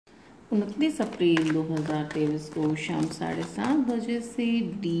29 अप्रैल 2023 को शाम 7:30 बजे से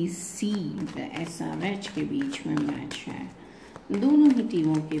DC व SRH के बीच में मैच है। दोनों ही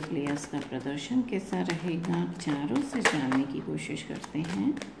टीमों के प्लेयर्स का प्रदर्शन कैसा रहेगा, टैरो से जानने की कोशिश करते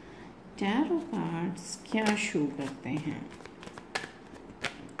हैं। टैरो कार्ड्स क्या शो करते हैं,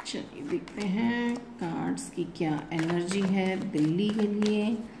 चलिए देखते हैं कार्ड्स की क्या एनर्जी है दिल्ली के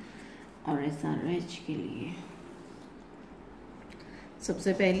लिए और SRH के लिए।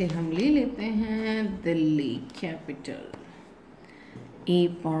 सबसे पहले हम ले लेते हैं दिल्ली कैपिटल। ए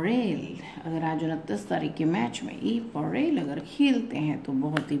परेल अगर आज 29 तारीख के मैच में ए परेल अगर खेलते हैं तो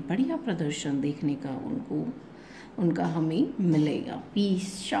बहुत ही बढ़िया प्रदर्शन देखने का उनका हमें मिलेगा। पी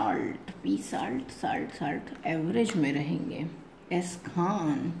साल्ट एवरेज में रहेंगे। S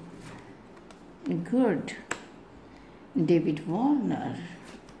Khan good. David Warner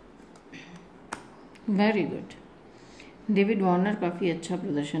very good. David Warner काफ़ी अच्छा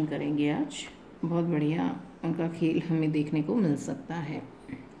प्रदर्शन करेंगे आज, बहुत बढ़िया उनका खेल हमें देखने को मिल सकता है।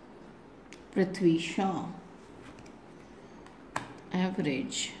 Prithvi Shaw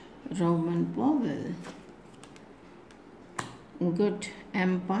average. Rovman Powell good.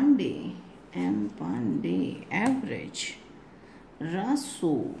 M Pandey average.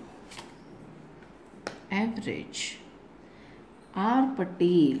 Raso average. Are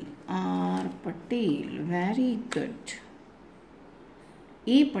Patel very good.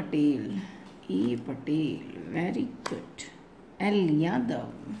 A Patel very good. L Yadav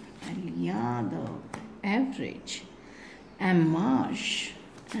average. M Marsh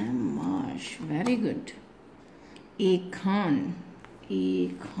very good. A Khan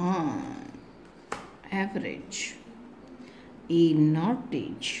average. ए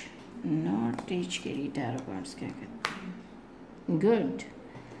नॉटेज के लिए टैरो कार्ड्स क्या कहते हैं, गुड।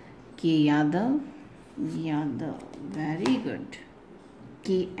 के यादव वेरी गुड।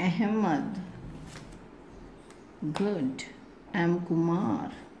 के Ahmad good. M Kumar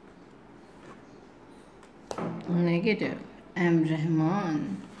negative. M Rahman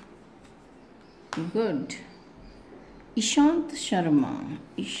good. Ishant Sharma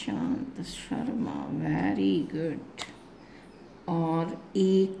very good. और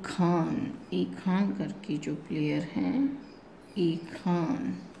ए खान करके जो प्लेयर हैं, ए खान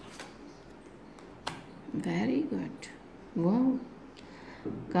वेरी गुड। वाह,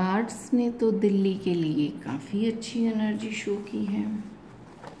 कार्ड्स ने तो दिल्ली के लिए काफ़ी अच्छी एनर्जी शो की है।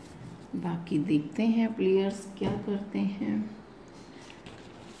 बाकी देखते हैं प्लेयर्स क्या करते हैं।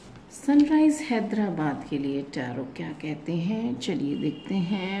 सनराइज हैदराबाद के लिए टैरो क्या कहते हैं, चलिए देखते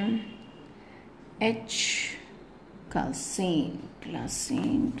हैं। H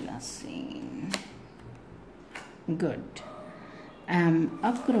Klaasen good. M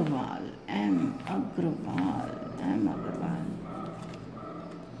Agarwal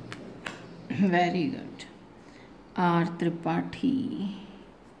very good. Are Tripathi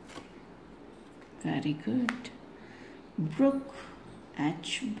very good. Book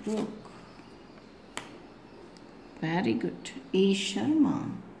very good. A Sharma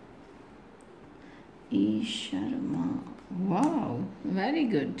wow very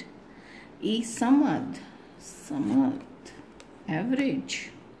good. A Samad average.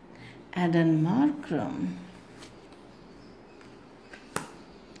 Aiden Markram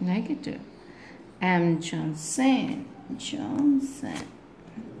negative. M Johnson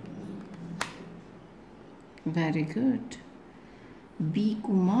very good. B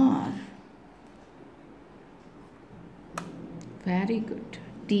Kumar very good.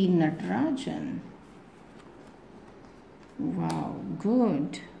 T Natarajan wow good.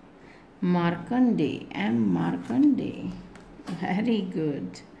 Markande very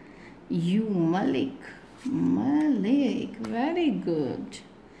good. You Malik very good.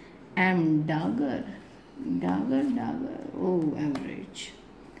 M Dagar O average.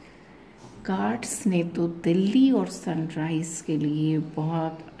 Cards ने तो दिल्ली और sunrise के लिए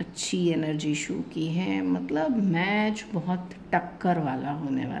बहुत अच्छी energy show की है, मतलब मैच बहुत टक्कर वाला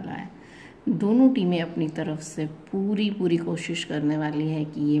होने वाला है। दोनों टीमें अपनी तरफ से पूरी कोशिश करने वाली है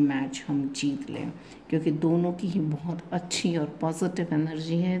कि ये मैच हम जीत लें, क्योंकि दोनों की ही बहुत अच्छी और पॉजिटिव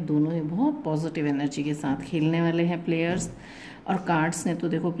एनर्जी है। दोनों ही बहुत पॉजिटिव एनर्जी के साथ खेलने वाले हैं प्लेयर्स। और कार्ड्स ने तो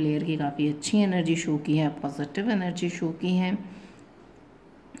देखो प्लेयर की काफ़ी अच्छी एनर्जी शो की है, पॉजिटिव एनर्जी शो की है।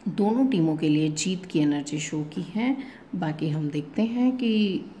 दोनों टीमों के लिए जीत की एनर्जी शो की है। बाकी हम देखते हैं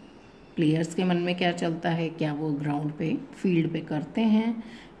कि प्लेयर्स के मन में क्या चलता है, क्या वो ग्राउंड पे फील्ड पे करते हैं।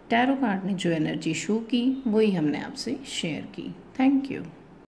 टैरो कार्ड ने जो एनर्जी शो की वही हमने आपसे शेयर की। Thank you.